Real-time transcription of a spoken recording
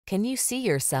Can you see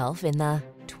yourself in the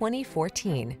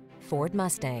 2014 Ford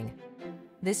Mustang?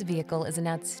 This vehicle is an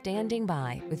outstanding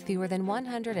buy with fewer than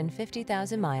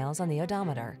 150,000 miles on the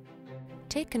odometer.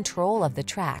 Take control of the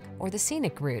track or the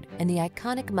scenic route in the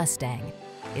iconic Mustang.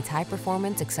 Its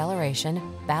high-performance acceleration,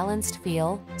 balanced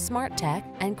feel, smart tech,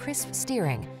 and crisp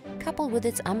steering, coupled with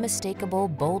its unmistakable,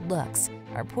 bold looks,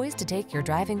 are poised to take your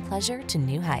driving pleasure to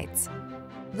new heights.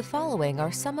 The following are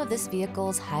some of this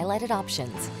vehicle's highlighted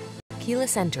options: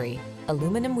 keyless entry,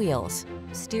 aluminum wheels,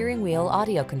 steering wheel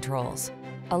audio controls,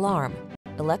 alarm,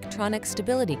 electronic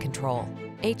stability control,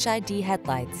 HID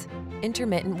headlights,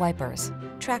 intermittent wipers,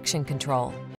 traction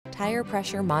control, tire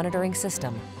pressure monitoring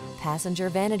system, passenger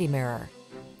vanity mirror.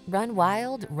 Run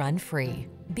wild, run free.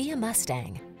 Be a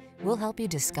Mustang. We'll help you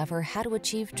discover how to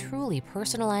achieve truly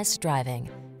personalized driving.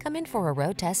 Come in for a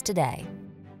road test today.